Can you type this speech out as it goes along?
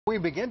We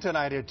begin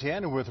tonight at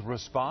 10 with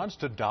response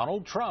to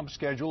Donald Trump's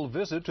scheduled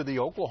visit to the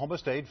Oklahoma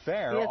State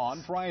Fair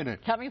on Friday.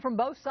 Coming from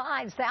both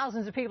sides,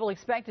 thousands of people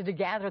expected to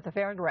gather at the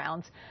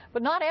fairgrounds.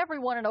 But not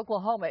everyone in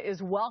Oklahoma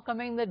is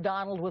welcoming the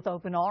Donald with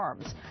open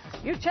arms.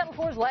 News Channel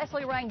 4's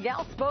Leslie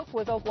Rangel spoke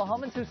with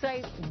Oklahomans who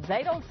say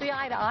they don't see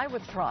eye to eye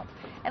with Trump.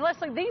 And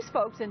Leslie, these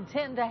folks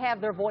intend to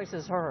have their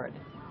voices heard.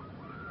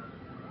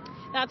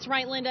 That's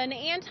right, Linda. An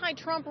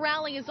anti-Trump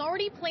rally is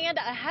already planned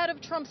ahead of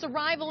Trump's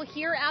arrival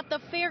here at the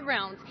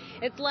fairgrounds.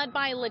 It's led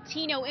by a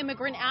Latino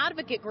immigrant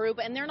advocate group,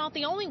 and they're not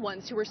the only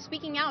ones who are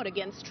speaking out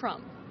against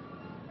Trump.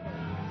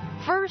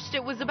 First,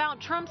 it was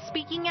about Trump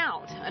speaking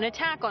out, an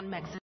attack on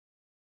Mexican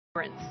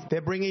immigrants. They're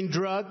bringing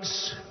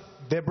drugs,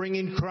 they're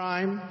bringing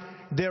crime,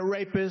 they're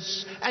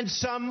rapists, and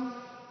some,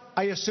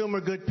 I assume,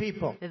 are good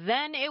people.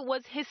 Then it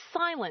was his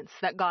silence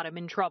that got him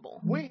in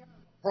trouble. We have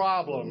a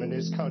problem in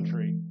this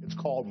country. It's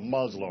called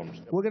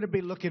Muslims. We're going to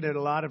be looking at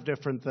a lot of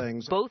different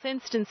things. Both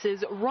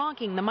instances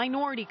rocking the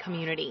minority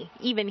community,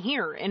 even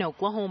here in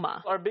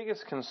Oklahoma. Our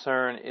biggest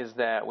concern is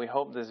that we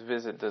hope this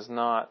visit does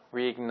not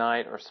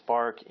reignite or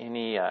spark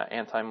any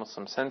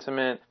anti-Muslim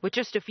sentiment. With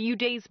just a few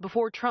days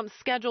before Trump's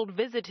scheduled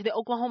visit to the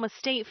Oklahoma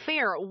State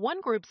Fair,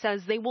 one group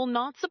says they will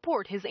not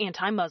support his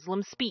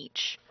anti-Muslim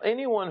speech.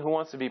 Anyone who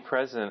wants to be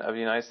president of the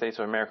United States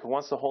of America, who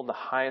wants to hold the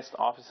highest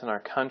office in our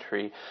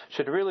country,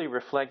 should really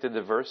reflect the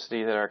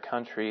diversity that our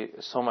country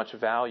so much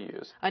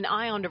values. An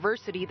eye on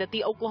diversity that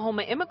the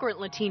Oklahoma immigrant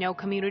Latino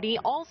community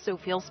also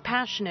feels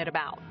passionate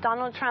about.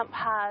 Donald Trump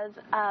has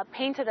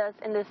painted us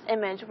in this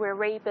image. We're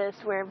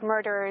rapists, we're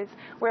murderers,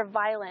 we're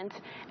violent,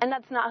 and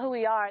that's not who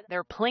we are.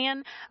 Their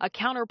plan, a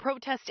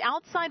counter-protest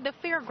outside the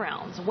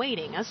fairgrounds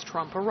waiting as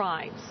Trump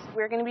arrives.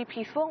 We're going to be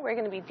peaceful, we're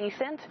going to be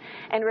decent,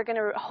 and we're going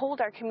to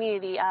hold our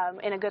community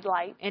in a good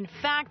light. In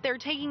fact, they're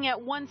taking it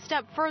one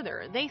step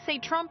further. They say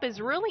Trump is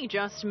really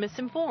just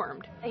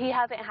misinformed. He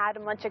hasn't had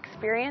much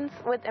experience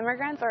with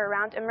immigrants or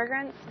around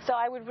immigrants, so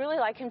I would really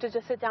like him to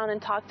just sit down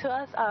and talk to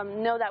us,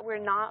 know that we're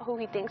not who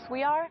he thinks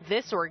we are.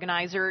 This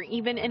organizer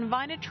even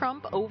invited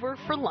Trump over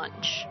for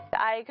lunch.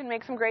 I can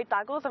make some great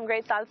tacos, some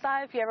great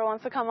salsa if he ever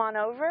wants to come on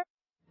over.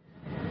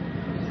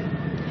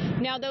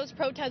 Now, those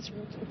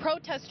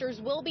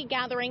protesters will be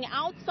gathering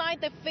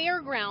outside the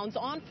fairgrounds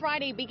on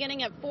Friday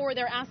beginning at 4.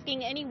 They're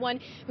asking anyone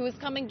who is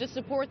coming to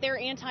support their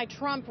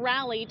anti-Trump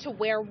rally to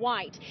wear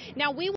white. Now, we